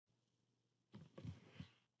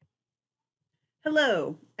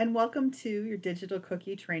Hello, and welcome to your digital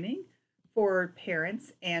cookie training for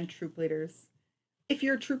parents and troop leaders. If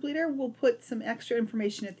you're a troop leader, we'll put some extra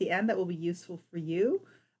information at the end that will be useful for you,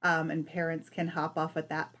 and parents can hop off at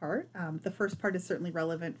that part. The first part is certainly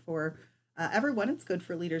relevant for everyone. It's good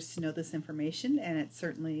for leaders to know this information, and it's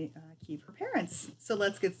certainly key for parents. So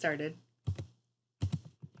let's get started.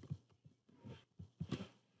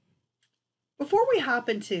 Before we hop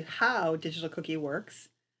into how digital cookie works,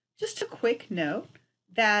 just a quick note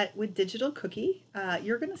that with digital cookie,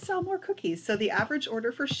 you're going to sell more cookies. So the average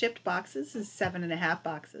order for shipped boxes is 7.5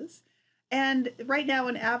 boxes. And right now,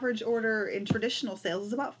 an average order in traditional sales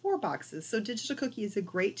is about 4 boxes. So digital cookie is a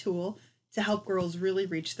great tool to help girls really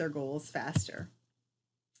reach their goals faster.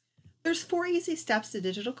 There's 4 easy steps to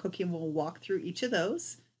digital cookie, and we'll walk through each of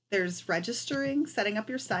those. There's registering, setting up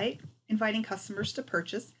your site, inviting customers to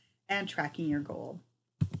purchase, and tracking your goal.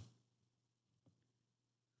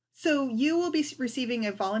 So you will be receiving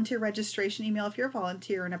a volunteer registration email if you're a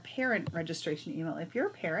volunteer and a parent registration email if you're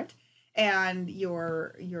a parent, and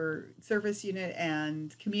your service unit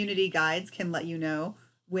and community guides can let you know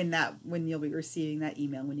when you'll be receiving that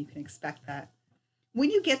email, when you can expect that.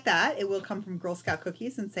 When you get that, it will come from Girl Scout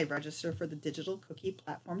Cookies and say register for the digital cookie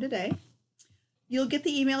platform today. You'll get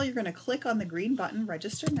the email. You're going to click on the green button,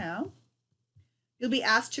 register now. You'll be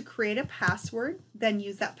asked to create a password, then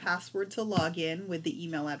use that password to log in with the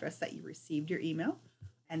email address that you received your email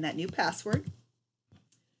and that new password.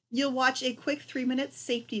 You'll watch a quick 3-minute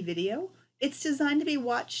safety video. It's designed to be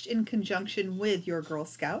watched in conjunction with your Girl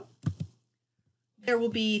Scout. There will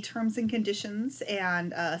be terms and conditions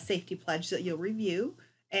and a safety pledge that you'll review.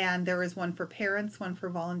 And there is one for parents, one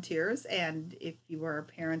for volunteers. And if you are a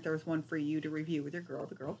parent, there's one for you to review with your girl,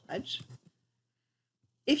 the Girl Pledge.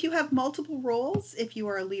 If you have multiple roles, if you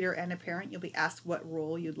are a leader and a parent, you'll be asked what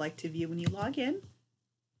role you'd like to view when you log in.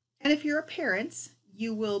 And if you're a parent,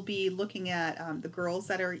 you will be looking at the girls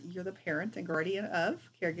that you're the parent and guardian of,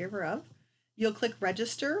 caregiver of. You'll click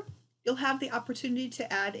register. You'll have the opportunity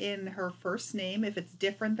to add in her first name if it's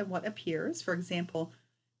different than what appears. For example,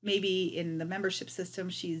 maybe in the membership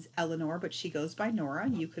system, she's Eleanor, but she goes by Nora.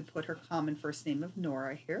 You could put her common first name of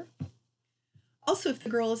Nora here. Also, if the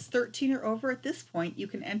girl is 13 or over at this point, you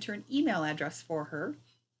can enter an email address for her.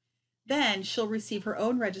 Then she'll receive her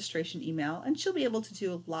own registration email, and she'll be able to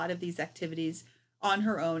do a lot of these activities on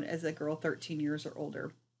her own as a girl 13 years or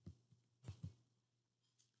older.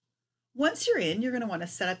 Once you're in, you're going to want to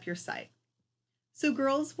set up your site. So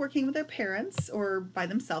girls working with their parents or by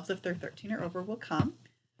themselves, if they're 13 or over, will come.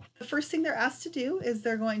 The first thing they're asked to do is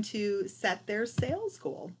they're going to set their sales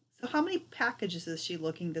goal. So how many packages is she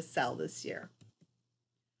looking to sell this year?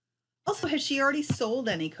 Also, has she already sold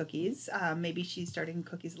any cookies? Maybe she's starting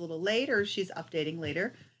cookies a little late or she's updating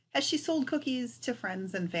later. Has she sold cookies to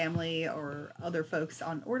friends and family or other folks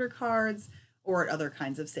on order cards or at other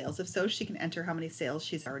kinds of sales? If so, she can enter how many sales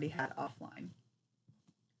she's already had offline.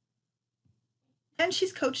 Then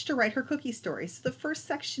she's coached to write her cookie story. So the first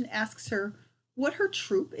section asks her what her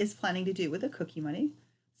troop is planning to do with the cookie money.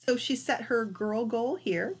 So she set her girl goal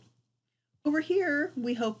here. Over here,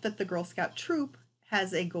 we hope that the Girl Scout troop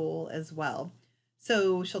has a goal as well.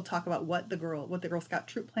 So she'll talk about what the Girl Scout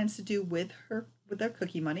troop plans to do with their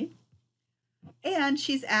cookie money. And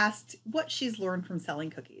she's asked what she's learned from selling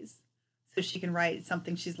cookies. So she can write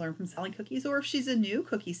something she's learned from selling cookies, or if she's a new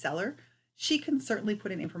cookie seller, she can certainly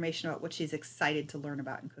put in information about what she's excited to learn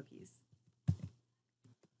about in cookies.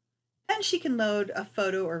 Then she can load a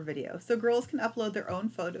photo or video. So girls can upload their own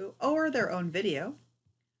photo or their own video.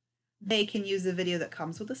 They can use a video that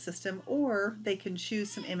comes with the system, or they can choose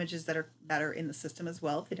some images that are in the system as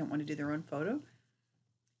well if they don't want to do their own photo.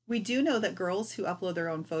 We do know that girls who upload their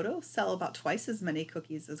own photo sell about twice as many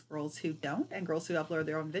cookies as girls who don't, and girls who upload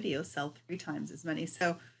their own video sell 3 times as many.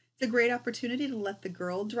 So it's a great opportunity to let the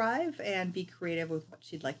girl drive and be creative with what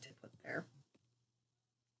she'd like to put there.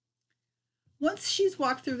 Once she's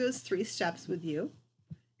walked through those 3 steps with you,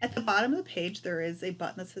 at the bottom of the page there is a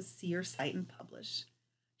button that says see your site and publish.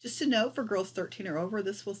 Just a note for girls 13 or over,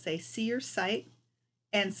 this will say see your site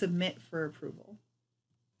and submit for approval.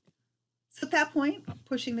 So at that point,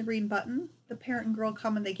 pushing the green button, the parent and girl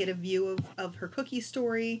come and they get a view of her cookie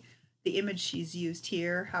story, the image she's used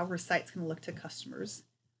here, how her site's going to look to customers.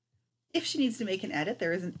 If she needs to make an edit,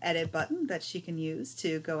 there is an edit button that she can use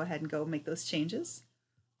to go ahead and go make those changes.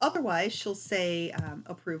 Otherwise, she'll say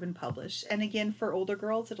approve and publish. And again, for older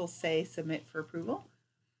girls, it'll say submit for approval.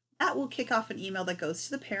 That will kick off an email that goes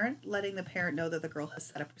to the parent, letting the parent know that the girl has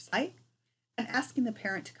set up her site and asking the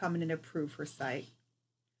parent to come in and approve her site.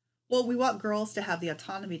 Well, we want girls to have the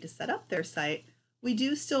autonomy to set up their site, We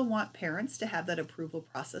do still want parents to have that approval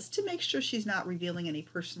process to make sure she's not revealing any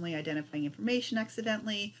personally identifying information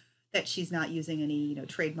accidentally, that she's not using any,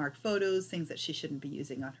 trademark photos, things that she shouldn't be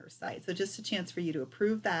using on her site. So just a chance for you to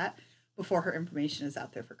approve that before her information is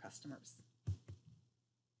out there for customers.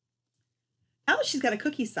 Now that she's got a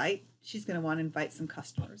cookie site, she's going to want to invite some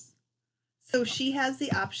customers. So she has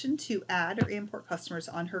the option to add or import customers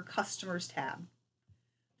on her Customers tab.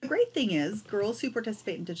 The great thing is, girls who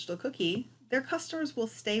participate in Digital Cookie, their customers will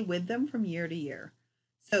stay with them from year to year.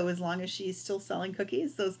 So as long as she's still selling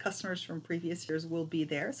cookies, those customers from previous years will be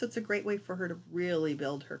there. So it's a great way for her to really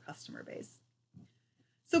build her customer base.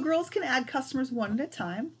 So girls can add customers one at a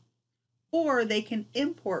time, or they can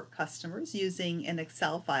import customers using an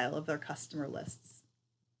Excel file of their customer lists.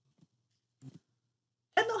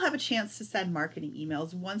 And they'll have a chance to send marketing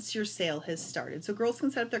emails once your sale has started. So girls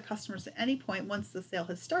can set up their customers at any point. Once the sale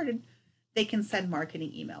has started, they can send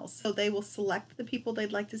marketing emails. So they will select the people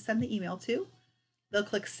they'd like to send the email to. They'll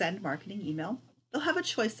click Send Marketing Email. They'll have a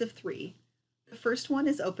choice of 3. The first one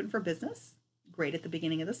is Open for Business, great at the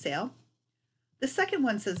beginning of the sale. The second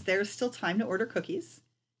one says there's still time to order cookies.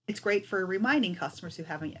 It's great for reminding customers who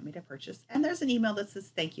haven't yet made a purchase. And there's an email that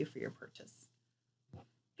says thank you for your purchase.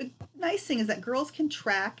 The nice thing is that girls can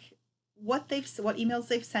track what emails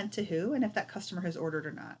they've sent to who and if that customer has ordered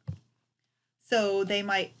or not. So they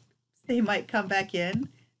might come back in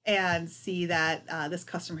and see that this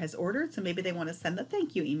customer has ordered. So maybe they want to send the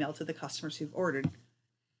thank you email to the customers who've ordered.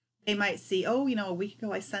 They might see, a week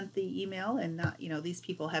ago I sent the email and not, these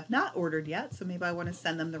people have not ordered yet. So maybe I want to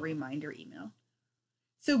send them the reminder email.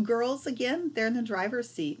 So girls, again, they're in the driver's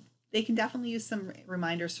seat. They can definitely use some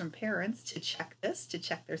reminders from parents to check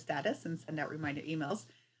their status and send out reminder emails.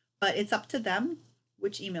 But it's up to them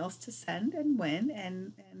which emails to send and when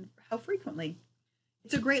and how frequently.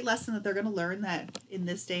 It's a great lesson that they're going to learn that in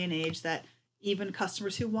this day and age that even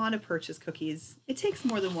customers who want to purchase cookies, it takes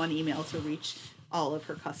more than one email to reach all of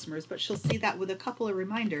her customers, but she'll see that with a couple of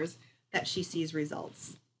reminders that she sees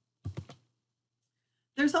results.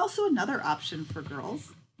 There's also another option for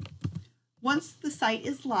girls. Once the site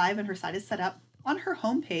is live and her site is set up, on her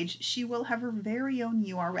homepage, she will have her very own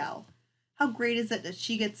URL. How great is it that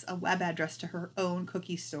she gets a web address to her own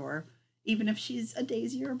cookie store, even if she's a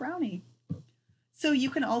Daisy or a Brownie? So you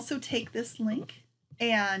can also take this link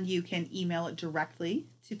and you can email it directly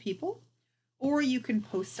to people, or you can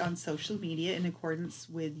post on social media in accordance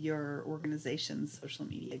with your organization's social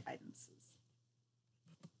media guidances.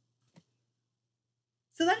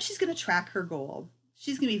 So then she's going to track her goal.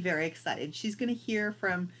 She's going to be very excited. She's going to hear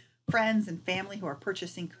from friends and family who are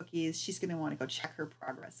purchasing cookies. She's going to want to go check her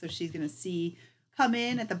progress. So she's going to come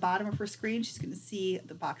in at the bottom of her screen. She's going to see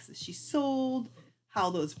the boxes she sold, how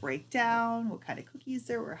those break down, what kind of cookies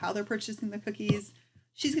there were, how they're purchasing the cookies.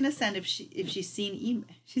 She's going to send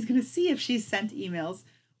she's going to see if she's sent emails,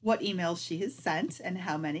 what emails she has sent and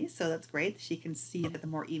how many. So that's great. She can see that the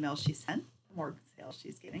more emails she sent, the more sales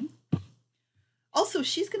she's getting. Also,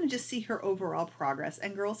 she's going to just see her overall progress.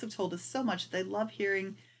 And girls have told us so much. They love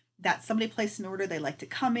hearing that somebody placed an order. They like to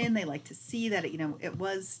come in. They like to see that, it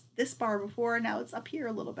was this bar before. Now it's up here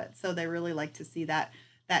a little bit. So they really like to see that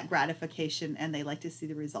gratification, and they like to see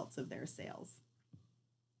the results of their sales.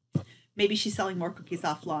 Maybe she's selling more cookies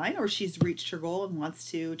offline, or she's reached her goal and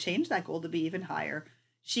wants to change that goal to be even higher.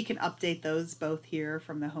 She can update those both here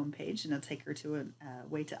from the homepage, and it'll take her to a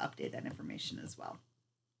way to update that information as well.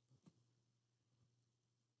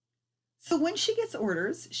 So when she gets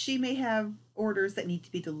orders, she may have orders that need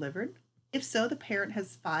to be delivered. If so, the parent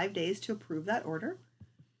has 5 days to approve that order.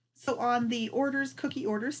 So on the Cookie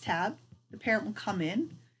Orders tab, the parent will come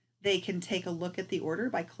in. They can take a look at the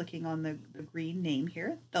order by clicking on the green name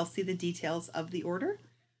here. They'll see the details of the order.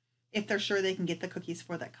 If they're sure they can get the cookies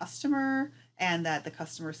for that customer and that the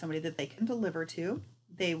customer is somebody that they can deliver to,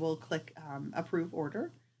 they will click Approve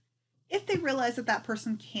Order. If they realize that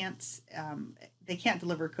person can't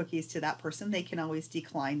deliver cookies to that person, they can always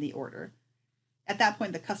decline the order. At that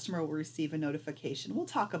point, the customer will receive a notification. We'll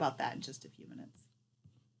talk about that in just a few minutes.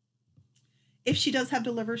 If she does have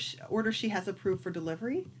orders she has approved for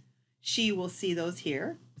delivery, she will see those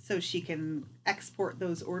here. So she can export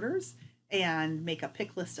those orders and make a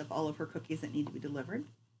pick list of all of her cookies that need to be delivered.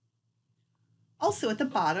 Also at the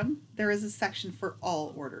bottom, there is a section for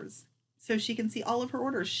all orders. So she can see all of her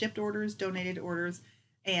orders, shipped orders, donated orders,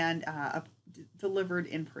 and delivered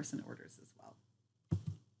in-person orders as well.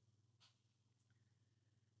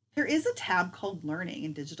 There is a tab called Learning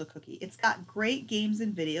in Digital Cookie. It's got great games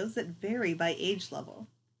and videos that vary by age level.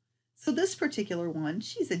 So this particular one,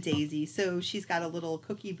 she's a Daisy, so she's got a little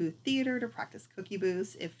cookie booth theater to practice cookie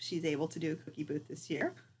booths if she's able to do a cookie booth this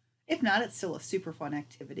year. If not, it's still a super fun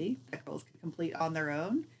activity that girls can complete on their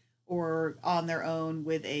own or on their own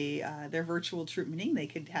with a their virtual troop meeting. They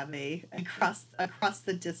could have a across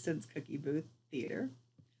the distance cookie booth theater.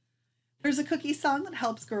 There's a cookie song that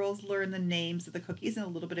helps girls learn the names of the cookies and a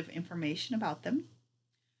little bit of information about them.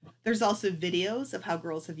 There's also videos of how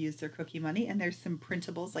girls have used their cookie money, and there's some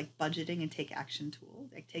printables like budgeting and take action tools,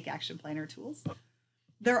 like take action planner tools.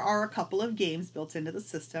 There are a couple of games built into the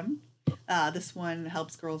system. This one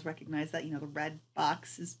helps girls recognize that, the red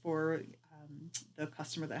box is for the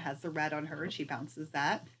customer that has the red on her, and she bounces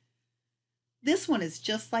that. This one is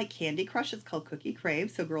just like Candy Crush. It's called Cookie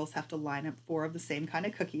Crave. So girls have to line up 4 of the same kind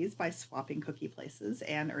of cookies by swapping cookie places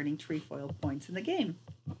and earning trefoil points in the game.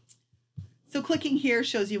 So clicking here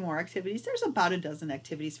shows you more activities. There's about a dozen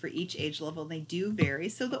activities for each age level, and they do vary.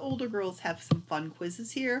 So the older girls have some fun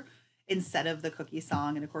quizzes here instead of the cookie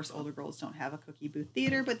song. And of course, older girls don't have a cookie booth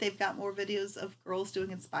theater, but they've got more videos of girls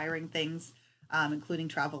doing inspiring things, including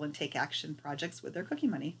travel and take action projects with their cookie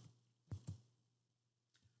money.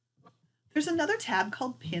 There's another tab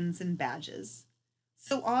called Pins and Badges.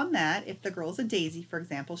 So on that, if the girl's a Daisy, for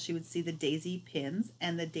example, she would see the Daisy pins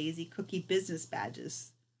and the Daisy cookie business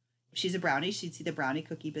badges. If she's a Brownie, she'd see the Brownie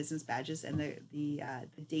cookie business badges and the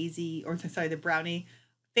Brownie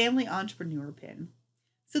family entrepreneur pin.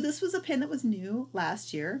 So this was a pin that was new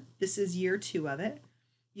last year. This is year 2 of it.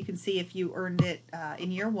 You can see if you earned it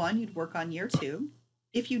in year 1, you'd work on year 2.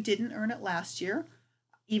 If you didn't earn it last year,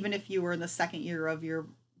 even if you were in the second year of your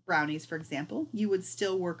Brownies, for example, you would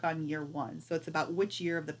still work on year 1. So it's about which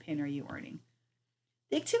year of the pin are you earning.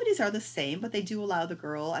 The activities are the same, but they do allow the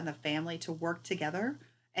girl and the family to work together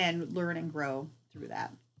and learn and grow through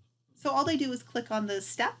that. So all they do is click on the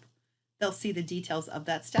step. They'll see the details of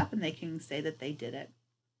that step and they can say that they did it.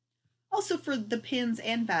 Also, for the pins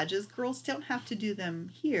and badges, girls don't have to do them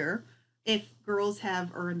here. If girls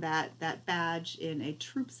have earned that badge in a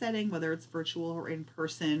troop setting, whether it's virtual or in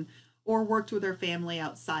person, or worked with their family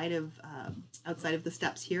outside of the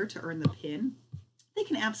steps here to earn the pin, they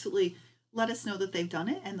can absolutely let us know that they've done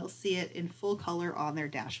it, and they'll see it in full color on their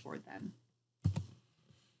dashboard then.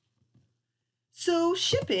 So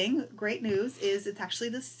shipping, great news, is it's actually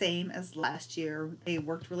the same as last year. They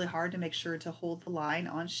worked really hard to make sure to hold the line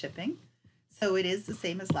on shipping. So it is the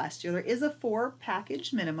same as last year. There is a 4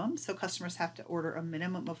 package minimum, so customers have to order a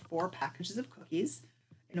minimum of 4 packages of cookies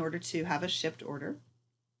in order to have a shipped order.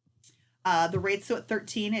 The rates, so at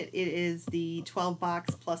 13, it is the 12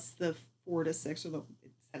 box plus the 4 to 6, or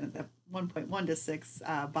the 1.1 to 6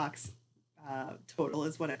 box total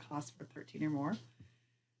is what it costs for 13 or more.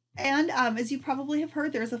 And as you probably have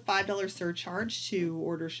heard, there's a $5 surcharge to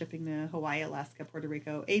order shipping to Hawaii, Alaska, Puerto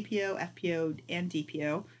Rico, APO, FPO, and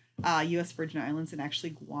DPO, U.S. Virgin Islands, and actually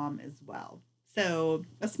Guam as well. So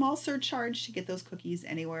a small surcharge to get those cookies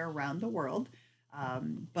anywhere around the world.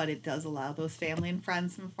 But it does allow those family and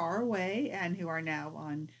friends from far away and who are now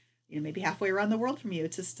on, maybe halfway around the world from you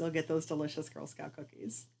to still get those delicious Girl Scout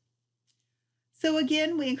cookies. So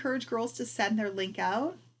again, we encourage girls to send their link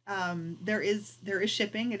out. There is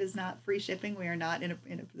shipping. It is not free shipping. We are not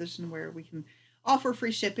in a position where we can offer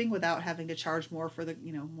free shipping without having to charge more for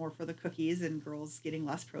the cookies and girls getting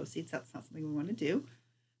less proceeds. That's not something we want to do.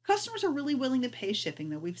 Customers are really willing to pay shipping,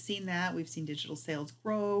 though. We've seen that. We've seen digital sales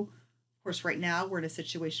grow. Of course, right now we're in a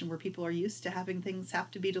situation where people are used to having things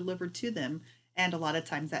have to be delivered to them, and a lot of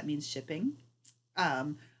times that means shipping.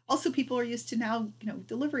 Also, people are used to now,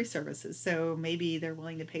 delivery services. So maybe they're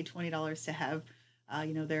willing to pay $20 to have,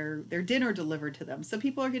 their dinner delivered to them. So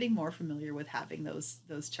people are getting more familiar with having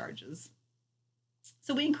those charges.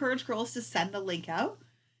 So we encourage girls to send the link out.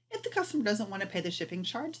 If the customer doesn't want to pay the shipping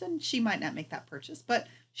charge, then she might not make that purchase, but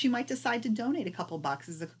she might decide to donate a couple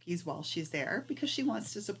boxes of cookies while she's there because she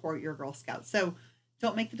wants to support your Girl Scouts. So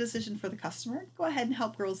don't make the decision for the customer. Go ahead and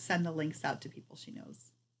help girls send the links out to people she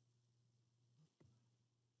knows.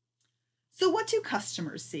 So what do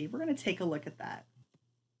customers see? We're going to take a look at that.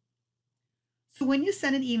 So when you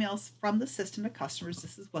send an email from the system to customers,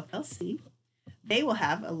 this is what they'll see. They will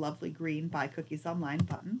have a lovely green Buy Cookies Online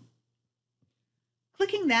button.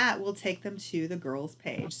 Clicking that will take them to the girl's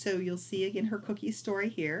page. So you'll see again her cookie story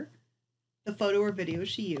here, the photo or video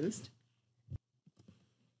she used.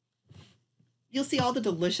 You'll see all the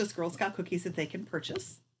delicious Girl Scout cookies that they can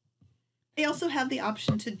purchase. They also have the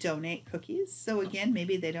option to donate cookies. So again,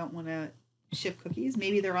 maybe they don't want to ship cookies.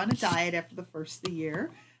 Maybe they're on a diet after the first of the year,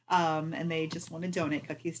 and they just want to donate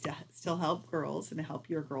cookies to still help girls and to help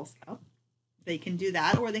your Girl Scout. They can do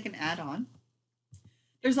that, or they can add on.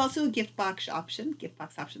 There's also a gift box option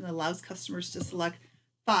that allows customers to select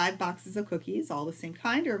 5 boxes of cookies, all the same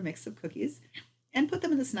kind or a mix of cookies. and put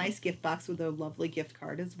them in this nice gift box with a lovely gift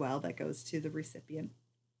card as well that goes to the recipient.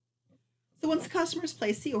 So once the customers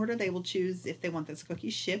place the order, they will choose if they want those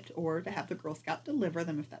cookies shipped or to have the Girl Scout deliver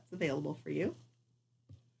them if that's available for you.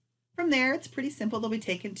 From there, it's pretty simple. They'll be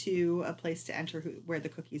taken to a place to enter where the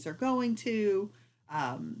cookies are going to.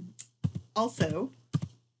 Also,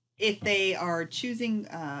 if they are choosing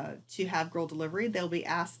to have girl delivery, they'll be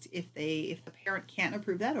asked if the parent can't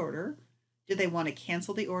approve that order, do they want to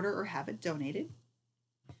cancel the order or have it donated?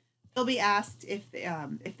 They'll be asked if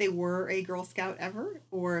they were a Girl Scout ever,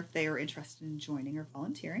 or if they are interested in joining or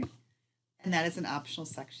volunteering, and that is an optional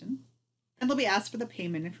section. And they'll be asked for the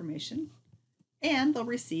payment information, and they'll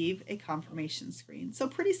receive a confirmation screen. So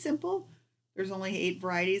pretty simple. There's only 8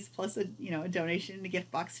 varieties plus a donation in a gift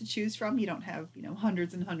box to choose from. You don't have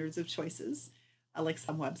hundreds and hundreds of choices like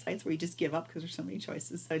some websites where you just give up because there's so many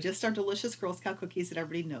choices. So just our delicious Girl Scout cookies that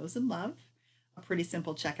everybody knows and love. A pretty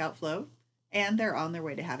simple checkout flow, and they're on their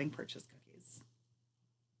way to having purchased cookies.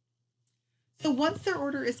 So once their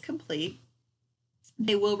order is complete,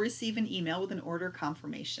 they will receive an email with an order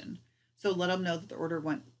confirmation. So let them know that the order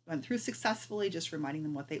went through successfully, just reminding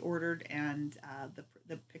them what they ordered and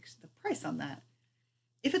the price on that.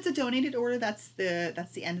 If it's a donated order, that's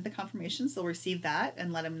the end of the confirmation. So they'll receive that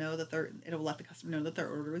and let them know that it'll let the customer know that their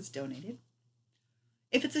order was donated.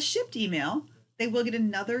 If it's a shipped email, they will get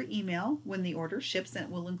another email when the order ships, and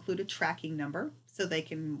it will include a tracking number so they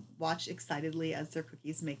can watch excitedly as their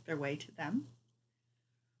cookies make their way to them.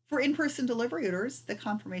 For in-person delivery orders, the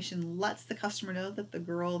confirmation lets the customer know that the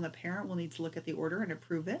girl and the parent will need to look at the order and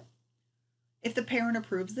approve it. If the parent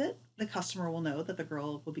approves it, the customer will know that the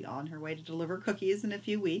girl will be on her way to deliver cookies in a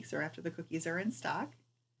few weeks or after the cookies are in stock.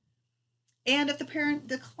 And if the parent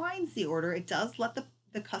declines the order, it does let the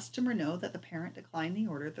customer know that the parent declined the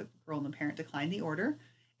order, the girl and the parent declined the order,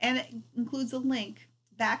 and it includes a link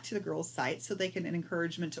back to the girl's site so they can an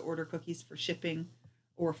encouragement to order cookies for shipping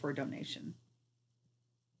or for donation.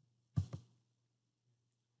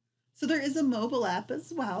 So there is a mobile app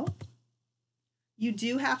as well. You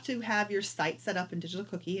do have to have your site set up in Digital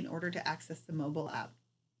Cookie in order to access the mobile app.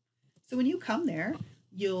 So when you come there,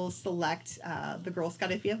 you'll select the Girl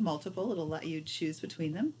Scout. If you have multiple, it'll let you choose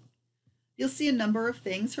between them. You'll see a number of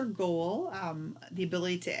things. Her goal, the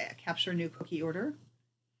ability to capture a new cookie order.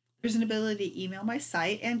 There's an ability to email my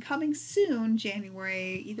site, and coming soon,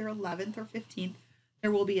 January either 11th or 15th,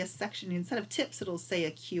 there will be a section instead of tips, it'll say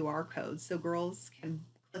a QR code. So girls can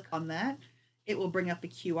click on that. It will bring up a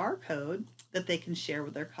QR code that they can share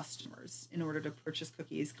with their customers in order to purchase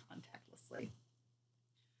cookies contactlessly.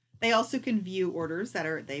 They also can view orders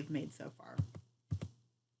that they've made so far.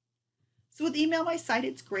 So with Email My Site,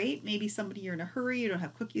 it's great. Maybe you're in a hurry, you don't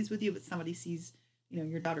have cookies with you, but somebody sees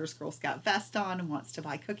your daughter's Girl Scout vest on and wants to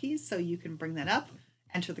buy cookies. So you can bring that up,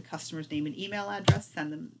 enter the customer's name and email address, click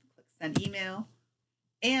send email,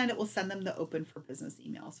 and it will send them the open for business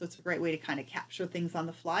email. So it's a great way to kind of capture things on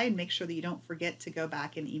the fly and make sure that you don't forget to go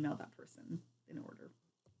back and email that person in order.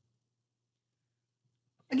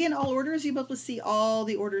 Again, all orders, you'll be able to see all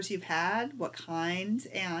the orders you've had, what kind,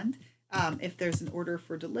 and if there's an order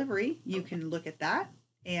for delivery, you can look at that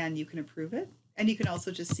and you can approve it. And you can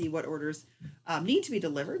also just see what orders need to be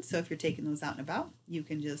delivered. So if you're taking those out and about, you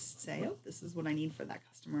can just say, oh, this is what I need for that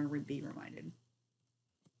customer and be reminded.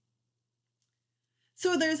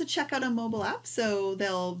 So there's a checkout on mobile app.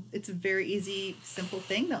 So it's a very easy, simple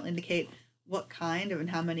thing. They'll indicate what kind and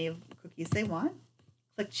how many of cookies they want.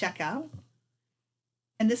 Click checkout.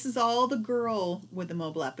 And this is all the girl with the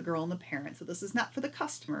mobile app, the girl and the parent. So this is not for the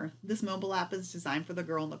customer. This mobile app is designed for the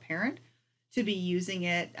girl and the parent to be using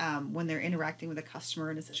it when they're interacting with a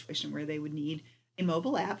customer in a situation where they would need a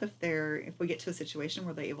mobile app. If we get to a situation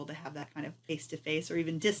where they're able to have that kind of face-to-face or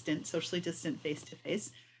even socially distant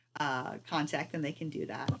face-to-face contact, then they can do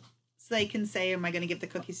that. So they can say, am I going to give the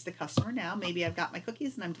cookies to the customer now? Maybe I've got my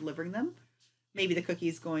cookies and I'm delivering them. Maybe the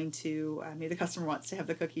maybe the customer wants to have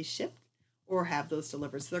the cookies shipped or have those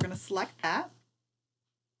delivered. So they're going to select that,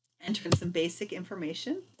 enter in some basic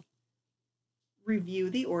information, review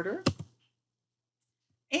the order,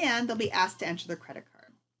 and they'll be asked to enter their credit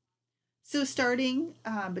card. So starting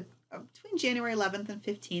between January 11th and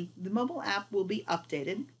 15th, the mobile app will be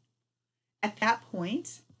updated. At that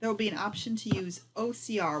point, there will be an option to use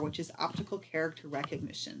OCR, which is optical character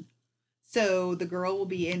recognition. So the girl will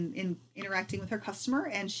be interacting with her customer,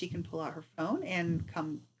 and she can pull out her phone, and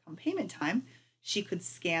come payment time, she could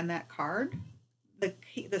scan that card.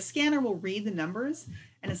 The scanner will read the numbers,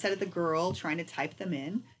 and instead of the girl trying to type them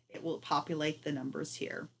in, it will populate the numbers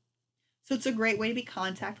here. So it's a great way to be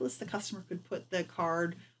contactless. The customer could put the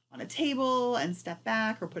card on a table and step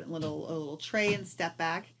back, or put it in a little tray and step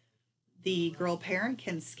back. The girl parent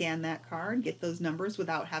can scan that card, get those numbers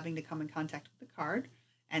without having to come in contact with the card,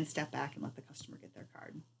 and step back and let the customer get their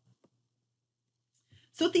card.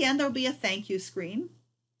 So at the end, there'll be a thank you screen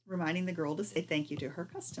reminding the girl to say thank you to her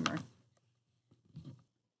customer.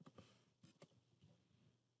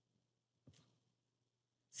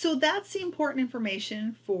 So that's the important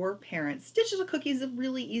information for parents. Digital Cookie is a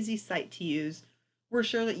really easy site to use. We're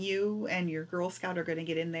sure that you and your Girl Scout are going to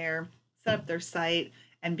get in there, set up their site,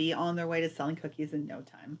 and be on their way to selling cookies in no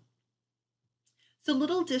time. So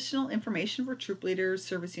little additional information for troop leaders,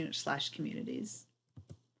 service units / communities.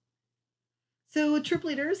 So troop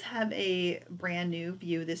leaders have a brand new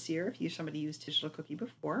view this year if somebody used Digital Cookie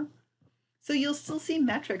before. So you'll still see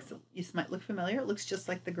metrics. This might look familiar. It looks just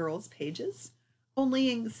like the girls' pages.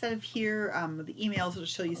 Only instead of here, the emails will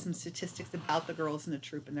show you some statistics about the girls in the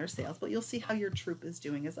troop and their sales, but you'll see how your troop is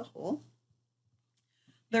doing as a whole.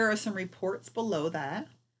 There are some reports below that.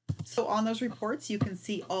 So on those reports, you can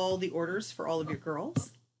see all the orders for all of your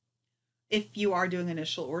girls. If you are doing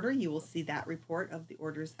initial order, you will see that report of the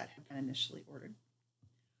orders that have been initially ordered.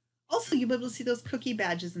 Also, you'll be able to see those cookie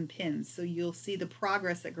badges and pins, so you'll see the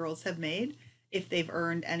progress that girls have made. If they've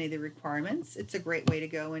earned any of the requirements, it's a great way to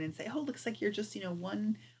go in and say, oh, looks like you're just,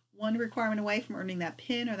 one requirement away from earning that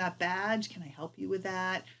pin or that badge. Can I help you with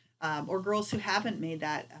that? Or girls who haven't made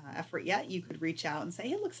that effort yet, you could reach out and say,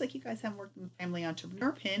 hey, it looks like you guys haven't worked in the Family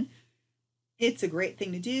Entrepreneur Pin. It's a great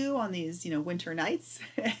thing to do on these, winter nights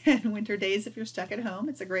and winter days if you're stuck at home.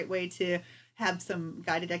 It's a great way to have some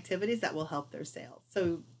guided activities that will help their sales.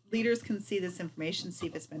 So leaders can see this information, see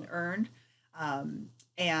if it's been earned,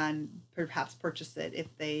 and perhaps purchase it if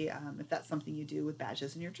that's something you do with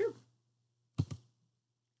badges in your troop.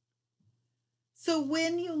 So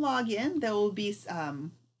when you log in, there will be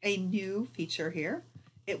a new feature here.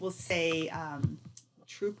 It will say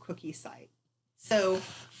Troop Cookie Site. So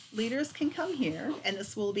leaders can come here, and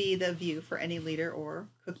this will be the view for any leader or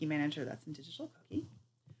cookie manager that's in Digital Cookie.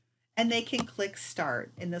 And they can click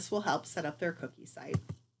Start, and this will help set up their cookie site.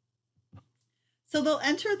 So they'll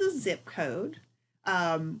enter the zip code.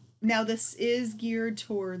 Now this is geared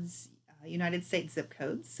towards United States zip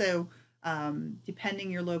codes. So depending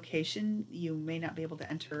your location, you may not be able to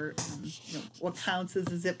enter what counts as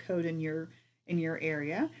a zip code in your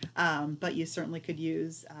area, but you certainly could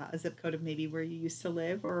use a zip code of maybe where you used to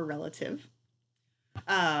live or a relative.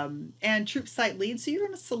 And troop site lead. So you're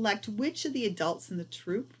going to select which of the adults in the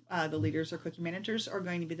troop, the leaders or cookie managers, are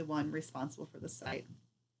going to be the one responsible for the site.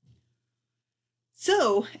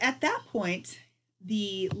 So at that point,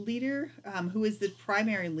 the leader, who is the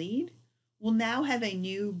primary lead, will now have a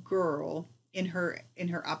new girl in her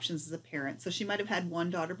options as a parent. So she might have had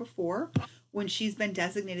one daughter before. When she's been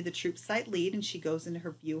designated the troop site lead and she goes into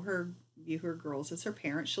her view her girls as her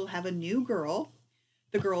parent, she'll have a new girl.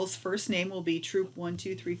 The girl's first name will be Troop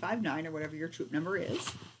 12359 or whatever your troop number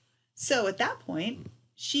is. So at that point,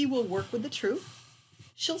 she will work with the troop.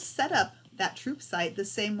 She'll set up that troop site the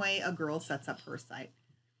same way a girl sets up her site.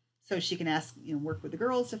 So she can work with the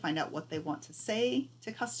girls to find out what they want to say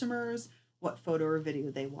to customers, what photo or video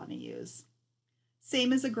they want to use.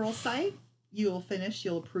 Same as a girl site, you'll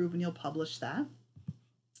approve, and you'll publish that.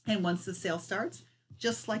 And once the sale starts,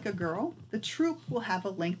 just like a girl, the troop will have a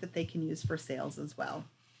link that they can use for sales as well.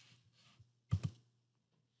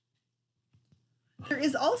 There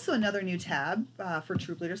is also another new tab for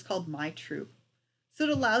troop leaders called My Troop. So it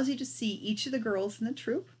allows you to see each of the girls in the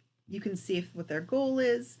troop. You can see what their goal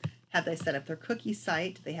is. Have they set up their cookie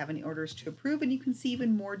site? Do they have any orders to approve? And you can see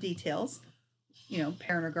even more details.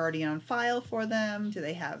 Parent or guardian on file for them. Do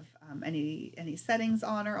they have any settings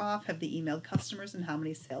on or off? Have they emailed customers, and how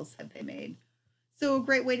many sales have they made? So a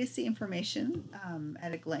great way to see information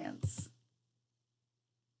at a glance.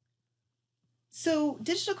 So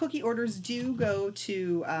digital cookie orders do go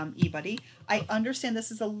to eBuddy. I understand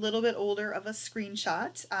this is a little bit older of a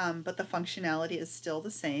screenshot, but the functionality is still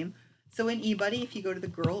the same. So in eBuddy, if you go to the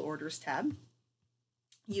Girl Orders tab,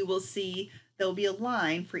 you will see there'll be a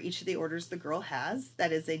line for each of the orders the girl has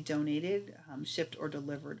that is a donated, shipped, or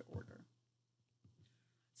delivered order.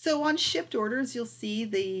 So on shipped orders, you'll see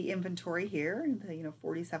the inventory here, the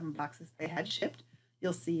 47 boxes they had shipped.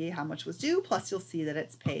 You'll see how much was due, plus you'll see that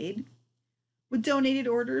it's paid. With donated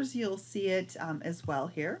orders, you'll see it as well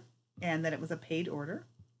here, and that it was a paid order.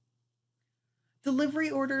 Delivery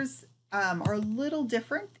orders are a little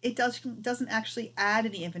different. It doesn't actually add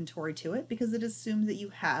any inventory to it because it assumes that you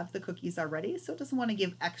have the cookies already, so it doesn't want to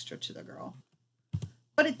give extra to the girl.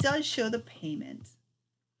 But it does show the payment.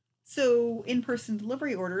 So in-person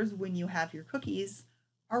delivery orders, when you have your cookies,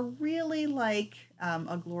 are really like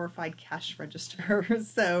a glorified cash register.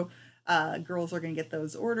 So Girls are going to get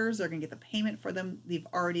those orders. They're going to get the payment for them. They've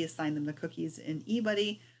already assigned them the cookies in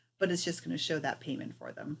eBuddy, but it's just going to show that payment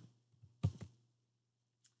for them.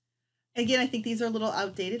 Again, I think these are a little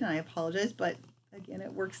outdated, and I apologize, but again,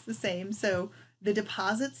 it works the same. So the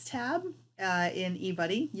deposits tab in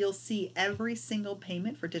eBuddy, you'll see every single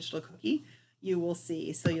payment for digital cookie. You'll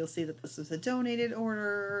see that this was a donated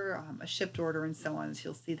order, a shipped order, and so on. So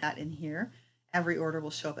you'll see that in here. Every order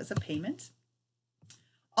will show up as a payment.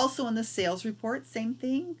 Also in the sales report, same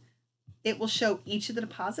thing. It will show each of the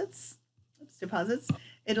deposits.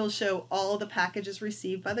 It'll show all the packages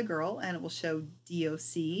received by the girl, and it will show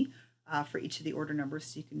DOC for each of the order numbers,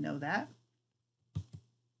 so you can know that.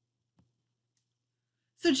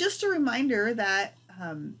 So just a reminder that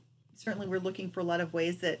certainly we're looking for a lot of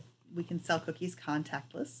ways that we can sell cookies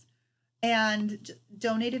contactless. And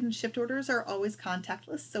donated and shipped orders are always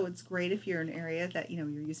contactless, so it's great if you're in an area that you're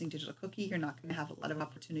using digital cookie. You're not going to have a lot of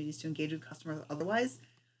opportunities to engage with customers otherwise.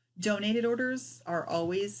 Donated orders are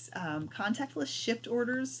always contactless. Shipped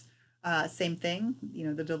orders, same thing.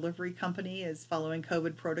 The delivery company is following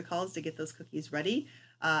COVID protocols to get those cookies ready,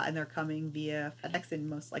 and they're coming via FedEx and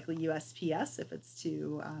most likely USPS if it's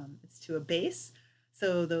to a base.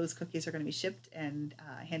 So those cookies are going to be shipped and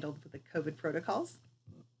handled with the COVID protocols.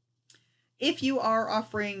 If you are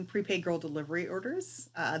offering prepaid girl delivery orders,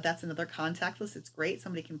 that's another contactless. It's great.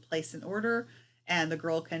 Somebody can place an order and the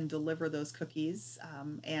girl can deliver those cookies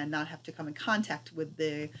and not have to come in contact with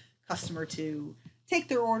the customer to take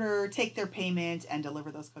their order, take their payment, and deliver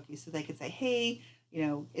those cookies. So they could say, hey,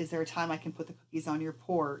 is there a time I can put the cookies on your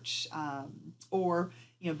porch? Or,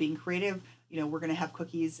 being creative, we're going to have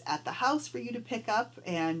cookies at the house for you to pick up,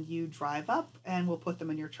 and you drive up and we'll put them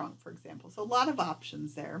in your trunk, for example. So a lot of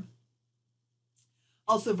options there.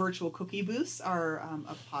 Also, virtual cookie booths are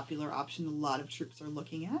a popular option a lot of troops are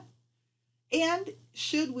looking at. And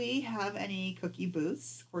should we have any cookie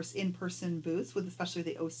booths, of course, in-person booths with especially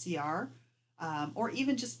the OCR, or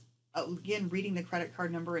even just, again, reading the credit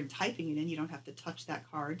card number and typing it in, you don't have to touch that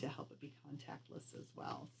card to help it be contactless as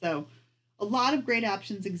well. So a lot of great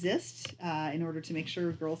options exist in order to make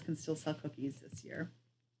sure girls can still sell cookies this year.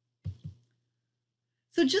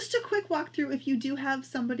 So just a quick walkthrough, if you do have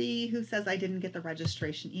somebody who says, I didn't get the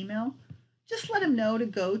registration email, just let them know to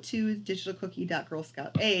go to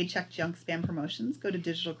digitalcookie.girlscout. Check junk spam promotions, go to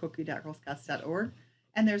digitalcookie.girlscouts.org,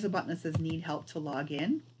 and there's a button that says need help to log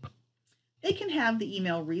in. They can have the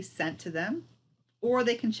email resent to them, or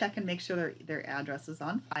they can check and make sure their address is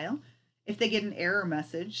on file. If they get an error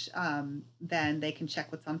message, then they can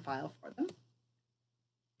check what's on file for them.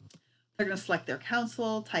 They're going to select their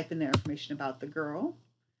counsel, type in their information about the girl.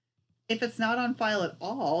 If it's not on file at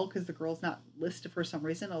all, because the girl's not listed for some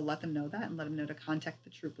reason, I'll let them know that and let them know to contact the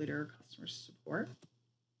troop leader or customer support.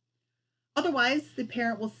 Otherwise, the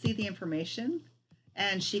parent will see the information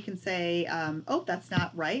and she can say, oh, that's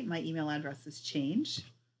not right. My email address has changed.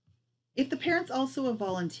 If the parent's also a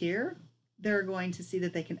volunteer, they're going to see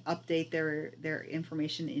that they can update their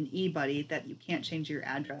information in eBuddy, that you can't change your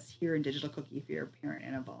address here in Digital Cookie if you're a parent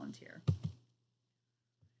and a volunteer.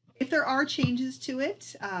 If there are changes to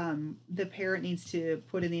it, the parent needs to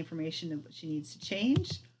put in the information of what she needs to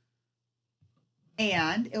change,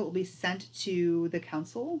 and it will be sent to the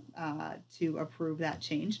council to approve that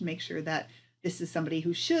change and make sure that this is somebody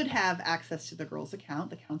who should have access to the girl's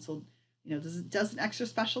account. The council, does an extra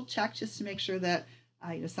special check just to make sure that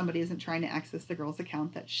somebody isn't trying to access the girl's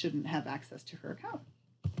account that shouldn't have access to her account.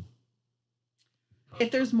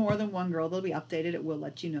 If there's more than one girl that'll be updated, it will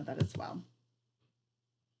let you know that as well.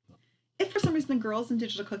 If for some reason the girl's in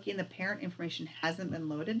Digital Cookie and the parent information hasn't been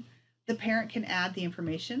loaded, the parent can add the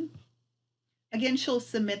information. Again, she'll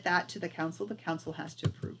submit that to the council. The council has to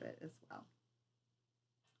approve it as well.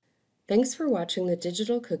 Thanks for watching the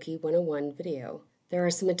Digital Cookie 101 video. There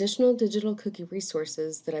are some additional Digital Cookie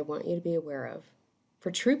resources that I want you to be aware of.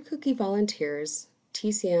 For Troop Cookie volunteers,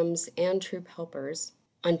 TCMs, and troop helpers,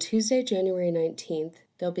 on Tuesday, January 19th,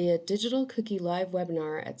 there'll be a Digital Cookie live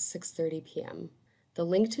webinar at 6:30 p.m. The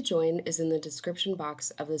link to join is in the description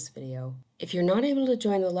box of this video. If you're not able to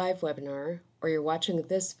join the live webinar, or you're watching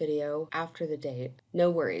this video after the date, no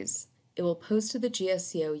worries. It will post to the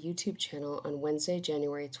GSCO YouTube channel on Wednesday,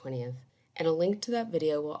 January 20th, and a link to that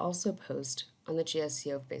video will also post on the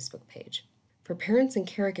GSCO Facebook page. For parents and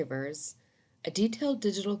caregivers, a detailed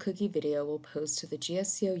Digital Cookie video will post to the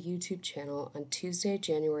GSCO YouTube channel on Tuesday,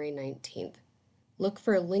 January 19th. Look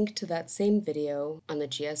for a link to that same video on the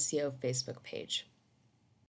GSCO Facebook page.